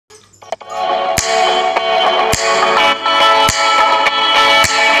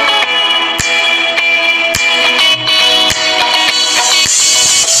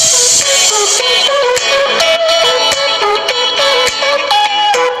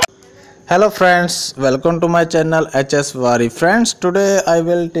Hello friends, welcome to my channel HS Wari. Friends, today I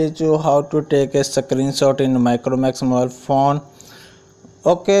will teach you how to take a screenshot in Micromax mobile phone.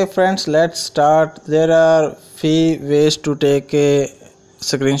 Okay friends, let's start. There are few ways to take a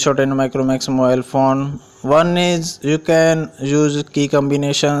screenshot in Micromax mobile phone. One is you can use key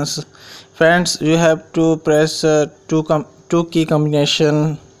combinations. Friends, you have to press two key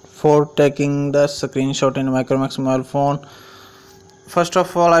combination for taking the screenshot in Micromax mobile phone. First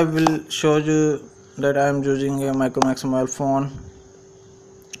of all, I will show you that I am using a Micromax mobile phone.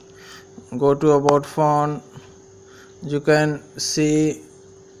 Go to about phone. You can see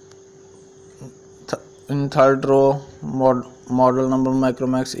in third row model number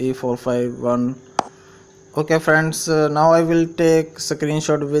Micromax E451. Okay friends, now I will take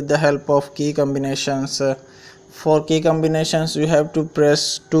screenshot with the help of key combinations. For key combinations you have to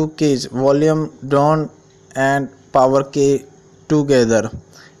press two keys, volume down and power key together.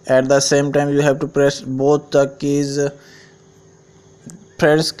 At the same time you have to press both the keys.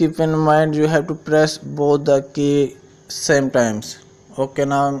 Friends, keep in mind you have to press both the key same times. Okay,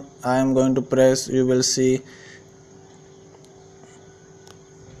 now I am going to press. You will see.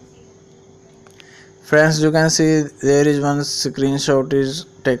 Friends, you can see there is one screenshot is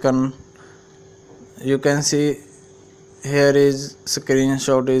taken. You can see here is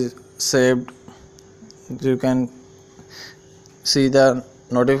screenshot is saved. You can see the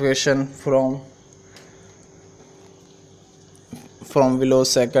notification from below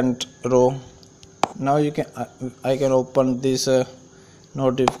second row. Now you can I can open this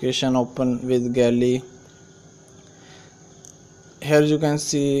notification, open with gallery. Here you can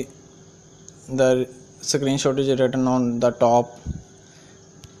see the screenshot is written on the top,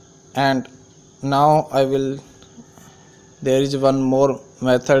 and now there is one more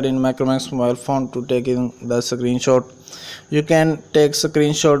method in Micromax mobile phone to take in the screenshot. You can take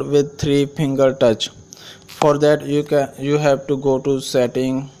screenshot with 3-finger touch. For that you have to go to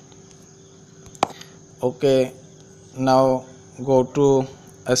setting. Okay, now go to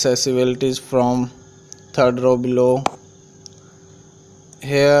accessibilities from third row below.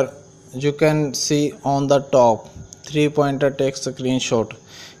 Here you can see on the top 3-pointer take screenshot.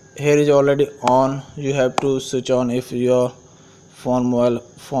 Here is already on. You have to switch on if your mobile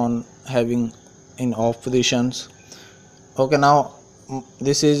phone having in off positions. Okay, now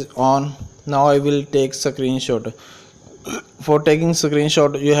this is on. Now I will take screenshot. For taking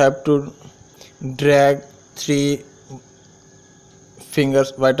screenshot you have to drag 3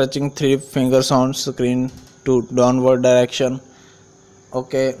 fingers by touching 3 fingers on screen to downward direction.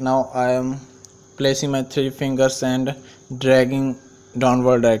 Okay, now I am placing my 3 fingers and dragging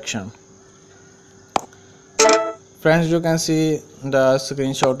downward direction. Friends, you can see the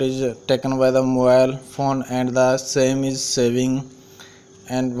screenshot is taken by the mobile phone and the same is saving,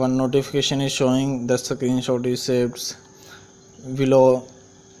 and one notification is showing the screenshot is saved. Below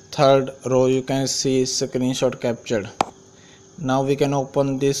third row you can see screenshot captured. Now we can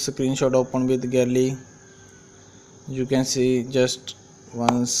open this screenshot, open with gallery. You can see just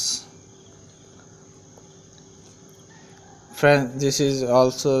once. Friends, this is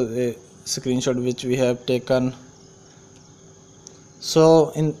also a screenshot which we have taken. So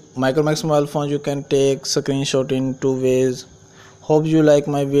in Micromax mobile phone you can take screenshot in 2 ways. Hope you like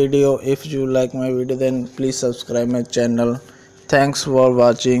my video. If you like my video then please subscribe my channel. Thanks for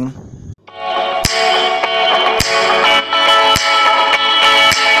watching.